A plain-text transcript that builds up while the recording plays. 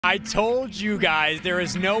I told you guys there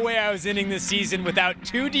is no way I was ending this season without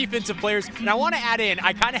two defensive players. And I want to add in,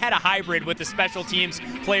 I kind of had a hybrid with the special teams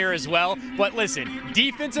player as well. But listen,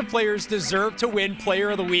 defensive players deserve to win Player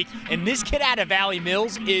of the Week. And this kid out of Valley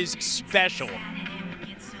Mills is special.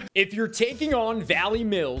 If you're taking on Valley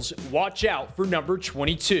Mills, watch out for number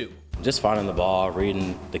 22. Just finding the ball,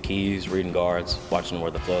 reading the keys, reading guards, watching where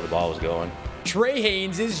the flow of the ball was going. Trey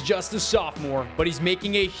Haynes is just a sophomore, but he's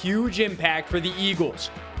making a huge impact for the Eagles.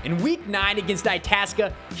 In Week 9 against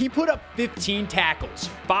Itasca, he put up 15 tackles,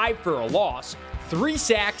 5 for a loss, 3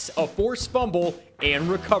 sacks, a forced fumble, and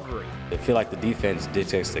recovery. I feel like the defense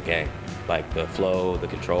dictates the game, like the flow, the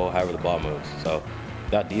control, however the ball moves. So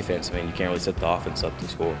without defense, I mean, you can't really set the offense up to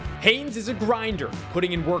score. Haynes is a grinder,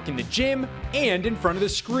 putting in work in the gym and in front of the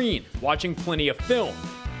screen, watching plenty of film.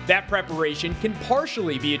 That preparation can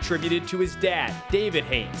partially be attributed to his dad, David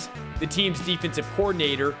Haynes, the team's defensive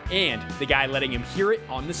coordinator and the guy letting him hear it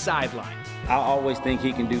on the sideline. I always think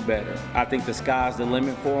he can do better. I think the sky's the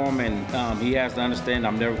limit for him, and he has to understand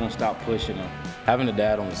I'm never going to stop pushing him. Having a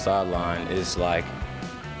dad on the sideline is like,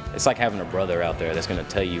 it's like having a brother out there that's going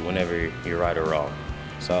to tell you whenever you're right or wrong.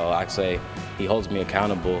 So I'd say he holds me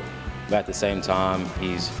accountable, but at the same time,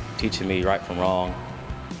 he's teaching me right from wrong.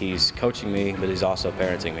 He's coaching me, but he's also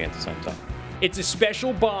parenting me at the same time. It's a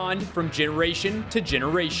special bond from generation to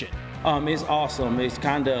generation. It's awesome. It's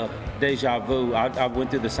kind of deja vu. I went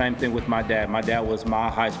through the same thing with my dad. My dad was my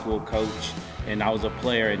high school coach, and I was a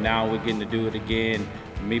player, and now we're getting to do it again.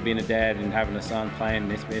 Me being a dad and having a son playing,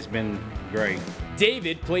 it's been great.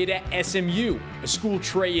 David played at SMU, a school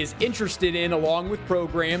Trey is interested in, along with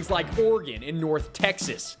programs like Oregon and North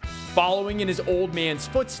Texas. Following in his old man's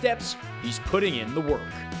footsteps, he's putting in the work.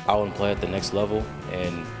 I want to play at the next level,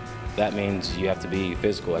 and that means you have to be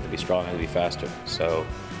physical, you have to be strong, you have to be faster. So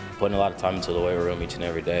putting a lot of time into the weight room each and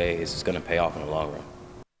every day is just going to pay off in the long run.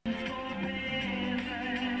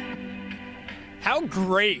 How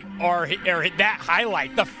great are that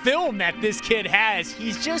highlight, the film that this kid has.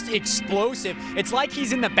 He's just explosive. It's like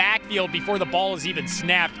he's in the backfield before the ball is even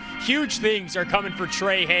snapped. Huge things are coming for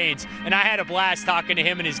Trey Haynes, and I had a blast talking to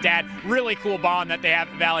him and his dad. Really cool bond that they have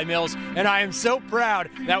at Valley Mills, and I am so proud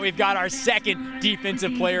that we've got our second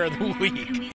Defensive Player of the Week.